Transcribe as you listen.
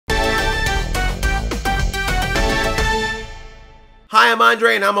Hi, I'm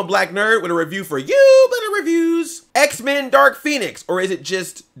Andre, and I'm a black nerd with a review for you, Better Reviews. X-Men Dark Phoenix, or is it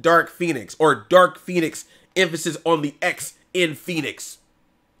just Dark Phoenix? Or Dark Phoenix, emphasis on the X in Phoenix?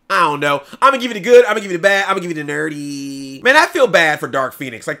 I don't know. I'm gonna give you the good, I'm gonna give you the bad, I'm gonna give you the nerdy. Man, I feel bad for Dark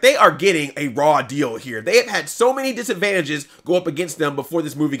Phoenix. Like, they are getting a raw deal here. They have had so many disadvantages go up against them before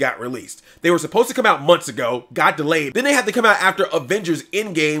this movie got released. They were supposed to come out months ago, got delayed. Then they had to come out after Avengers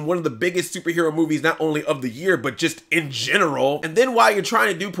Endgame, one of the biggest superhero movies not only of the year, but just in general. And then while you're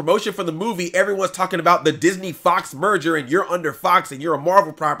trying to do promotion for the movie, everyone's talking about the Disney-Fox merger, and you're under Fox and you're a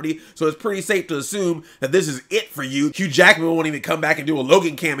Marvel property, so it's pretty safe to assume that this is it for you. Hugh Jackman won't even come back and do a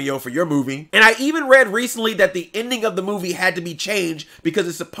Logan cameo for your movie. And I even read recently that the ending of the movie had to be changed because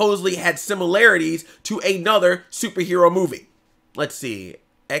it supposedly had similarities to another superhero movie. Let's see.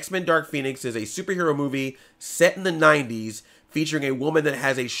 X-Men Dark Phoenix is a superhero movie set in the 90s featuring a woman that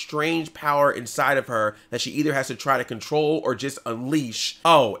has a strange power inside of her that she either has to try to control or just unleash.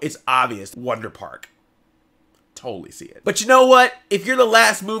 Oh, it's obvious. Wonder Park. Totally see it. But you know what? If you're the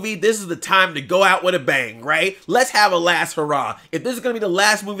last movie, this is the time to go out with a bang, right? Let's have a last hurrah. If this is gonna be the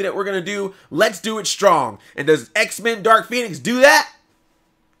last movie that we're gonna do, let's do it strong. And does X-Men Dark Phoenix do that?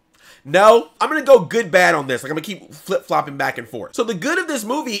 No, I'm gonna go good bad on this. Like, I'm gonna keep flip-flopping back and forth. So the good of this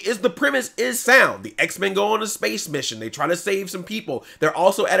movie is the premise is sound. The X-Men go on a space mission. They try to save some people. They're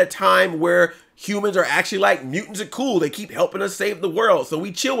also at a time where humans are actually like, mutants are cool. They keep helping us save the world, so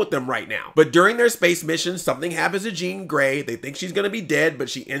we chill with them right now. But during their space mission, something happens to Jean Grey. They think she's gonna be dead, but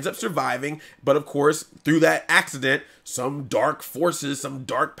she ends up surviving. But of course, through that accident, some dark forces, some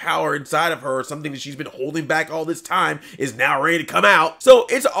dark power inside of her, something that she's been holding back all this time, is now ready to come out. So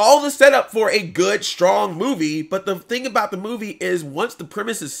it's all the setup for a good, strong movie. But the thing about the movie is once the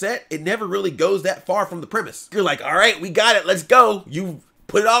premise is set, it never really goes that far from the premise. You're like, all right, we got it, let's go. You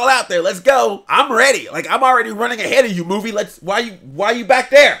put it all out there, let's go. I'm ready. Like, I'm already running ahead of you, movie. Why you back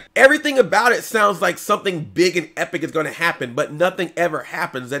there? Everything about it sounds like something big and epic is gonna happen, but nothing ever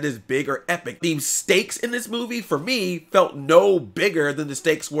happens that is big or epic. The stakes in this movie, for me, felt no bigger than the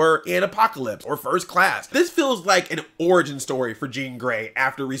stakes were in Apocalypse or First Class. This feels like an origin story for Jean Grey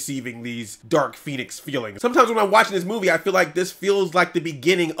after receiving these Dark Phoenix feelings. Sometimes when I'm watching this movie, I feel like this feels like the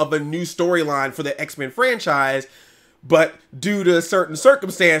beginning of a new storyline for the X-Men franchise, but due to certain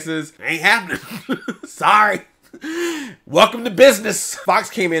circumstances, ain't happening. Sorry. Welcome to business.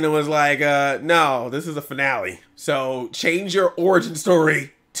 Fox came in and was like, no, this is a finale. So change your origin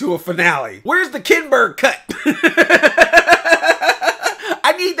story to a finale. Where's the Kinberg cut?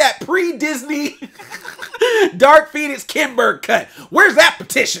 I need that pre-Disney Dark Phoenix Kinberg cut. Where's that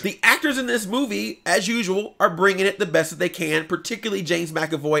petition? The actors in this movie, as usual, are bringing it the best that they can, particularly James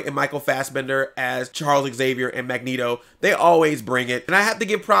McAvoy and Michael Fassbender as Charles Xavier and Magneto. They always bring it. And I have to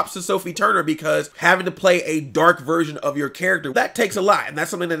give props to Sophie Turner because having to play a dark version of your character, that takes a lot. And that's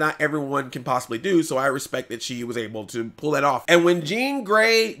something that not everyone can possibly do. So I respect that she was able to pull that off. And when Jean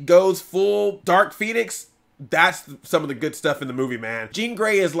Grey goes full Dark Phoenix, that's some of the good stuff in the movie, man. Jean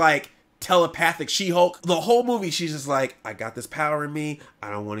Grey is like telepathic She-Hulk. The whole movie, she's just like, I got this power in me.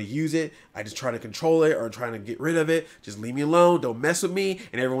 I don't want to use it. I just try to control it or I'm trying to get rid of it. Just leave me alone. Don't mess with me.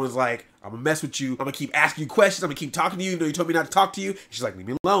 And everyone's like, I'm gonna mess with you. I'm gonna keep asking you questions. I'm gonna keep talking to you even though you told me not to talk to you. She's like, leave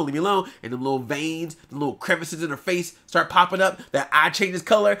me alone, leave me alone. And the little veins, the little crevices in her face start popping up. That eye changes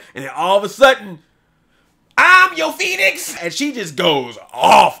color. And then all of a sudden, I'm your Phoenix. And she just goes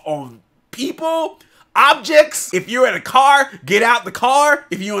off on people, objects. If you're in a car, get out the car.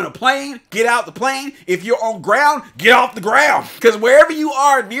 If you're in a plane, get out the plane. If you're on ground, get off the ground. Because wherever you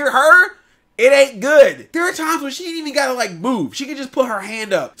are near her, it ain't good. There are times when she ain't even gotta like move. She can just put her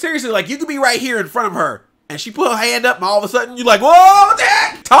hand up. Seriously, like you could be right here in front of her and she put her hand up and all of a sudden you're like, whoa,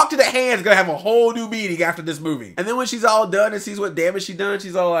 Dad! Talk to the Hand's gonna have a whole new meeting after this movie. And then when she's all done and sees what damage she done,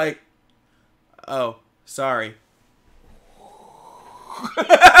 she's all like, oh, sorry.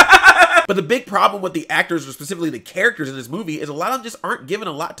 But the big problem with the actors, or specifically the characters in this movie, is a lot of them just aren't given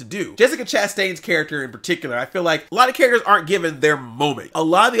a lot to do. Jessica Chastain's character in particular, I feel like a lot of characters aren't given their moment. A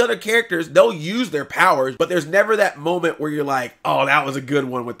lot of the other characters, they'll use their powers, but there's never that moment where you're like, oh, that was a good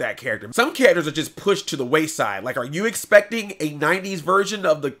one with that character. Some characters are just pushed to the wayside. Like, are you expecting a 90s version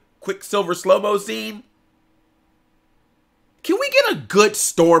of the Quicksilver slow-mo scene? Can we get a good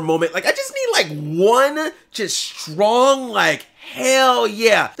Storm moment? Like, I just need like one just strong, like, hell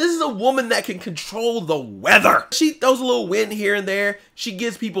yeah. This is a woman that can control the weather. She throws a little wind here and there. She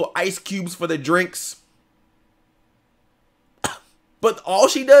gives people ice cubes for their drinks. But all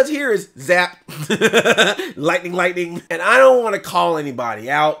she does here is zap. Lightning, lightning. And I don't want to call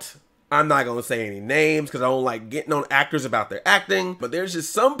anybody out. I'm not going to say any names because I don't like getting on actors about their acting. But there's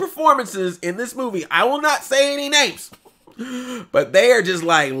just some performances in this movie. I will not say any names. But they are just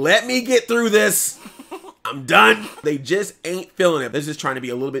like, let me get through this. I'm done. They just ain't feeling it. They're just trying to be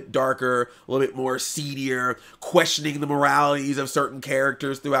a little bit darker, a little bit more seedier, questioning the moralities of certain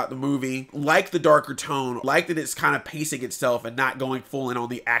characters throughout the movie. Like the darker tone, like that it's kind of pacing itself and not going full in on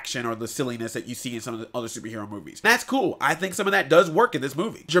the action or the silliness that you see in some of the other superhero movies. That's cool. I think some of that does work in this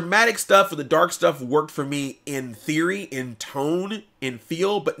movie. Dramatic stuff or the dark stuff worked for me in theory, in tone, in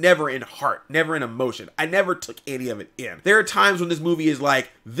feel, but never in heart, never in emotion. I never took any of it in. There are times when this movie is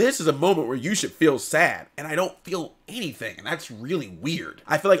like, this is a moment where you should feel sad, and I don't feel anything, and that's really weird.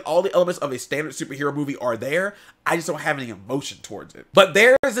 I feel like all the elements of a standard superhero movie are there, I just don't have any emotion towards it. But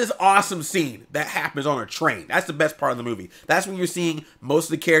there's this awesome scene that happens on a train. That's the best part of the movie. That's when you're seeing most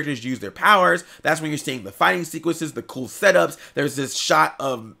of the characters use their powers. That's when you're seeing the fighting sequences, the cool setups. There's this shot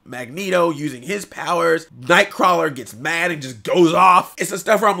of Magneto using his powers. Nightcrawler gets mad and just goes off. It's the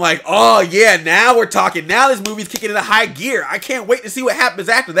stuff where I'm like, oh yeah, now we're talking. Now this movie's kicking into high gear. I can't wait to see what happens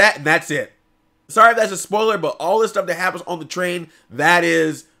after that, and that's it. Sorry if that's a spoiler, but all this stuff that happens on the train, that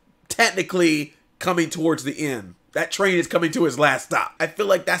is technically coming towards the end. That train is coming to its last stop. I feel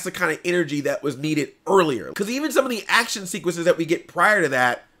like that's the kind of energy that was needed earlier. Because even some of the action sequences that we get prior to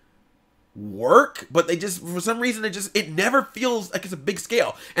that work, but they just, for some reason, it never feels like it's a big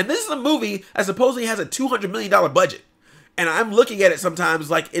scale. And this is a movie that supposedly has a $200 million budget. And I'm looking at it sometimes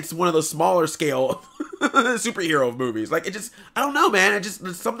like it's one of those smaller scale superhero movies. Like, I don't know, man.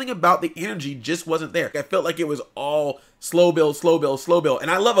 There's something about the energy just wasn't there. I felt like it was all slow build, slow build, slow build. And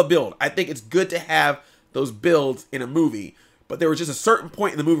I love a build. I think it's good to have those builds in a movie. But there was just a certain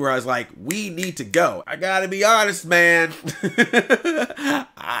point in the movie where I was like, we need to go. I gotta be honest, man.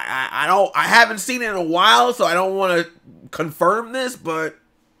 I haven't seen it in a while, so I don't want to confirm this, but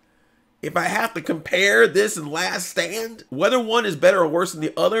if I have to compare this and Last Stand, whether one is better or worse than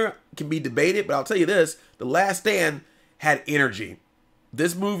the other can be debated, but I'll tell you this, The Last Stand had energy.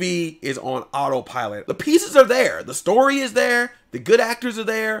 This movie is on autopilot. The pieces are there. The story is there. The good actors are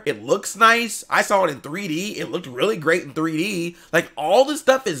there. It looks nice. I saw it in 3D. It looked really great in 3D. Like, all this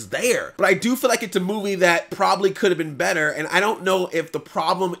stuff is there. But I do feel like it's a movie that probably could have been better. And I don't know if the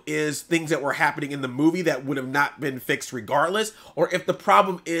problem is things that were happening in the movie that would have not been fixed regardless, or if the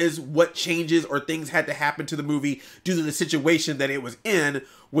problem is what changes or things had to happen to the movie due to the situation that it was in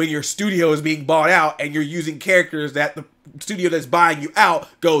when your studio is being bought out and you're using characters that the studio that's buying you out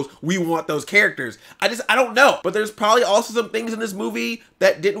goes, we want those characters. I don't know. But there's probably also some things in this movie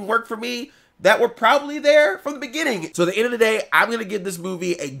that didn't work for me that were probably there from the beginning. So at the end of the day, I'm going to give this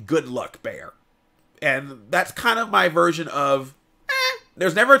movie a good luck bear. And that's kind of my version of,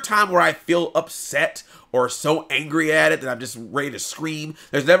 there's never a time where I feel upset or so angry at it that I'm just ready to scream.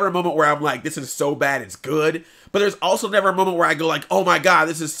 There's never a moment where I'm like, this is so bad, it's good. But there's also never a moment where I go like, oh my God,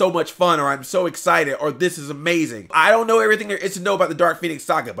 this is so much fun, or I'm so excited, or this is amazing. I don't know everything there is to know about the Dark Phoenix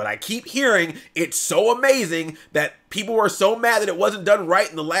Saga, but I keep hearing it's so amazing that people were so mad that it wasn't done right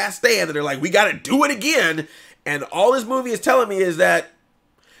in The Last Stand that they're like, we gotta do it again. And all this movie is telling me is that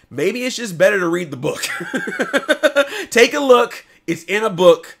maybe it's just better to read the book. Take a look. It's in a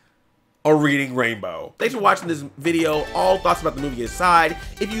book. Or reading Rainbow. Thanks for watching this video. All thoughts about the movie aside,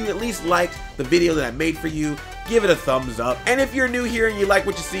 if you at least liked the video that I made for you, give it a thumbs up. And if you're new here and you like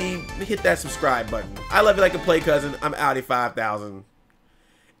what you see, hit that subscribe button. I love you like a play cousin. I'm Audi 5000.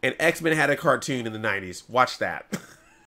 And X-Men had a cartoon in the 90s. Watch that.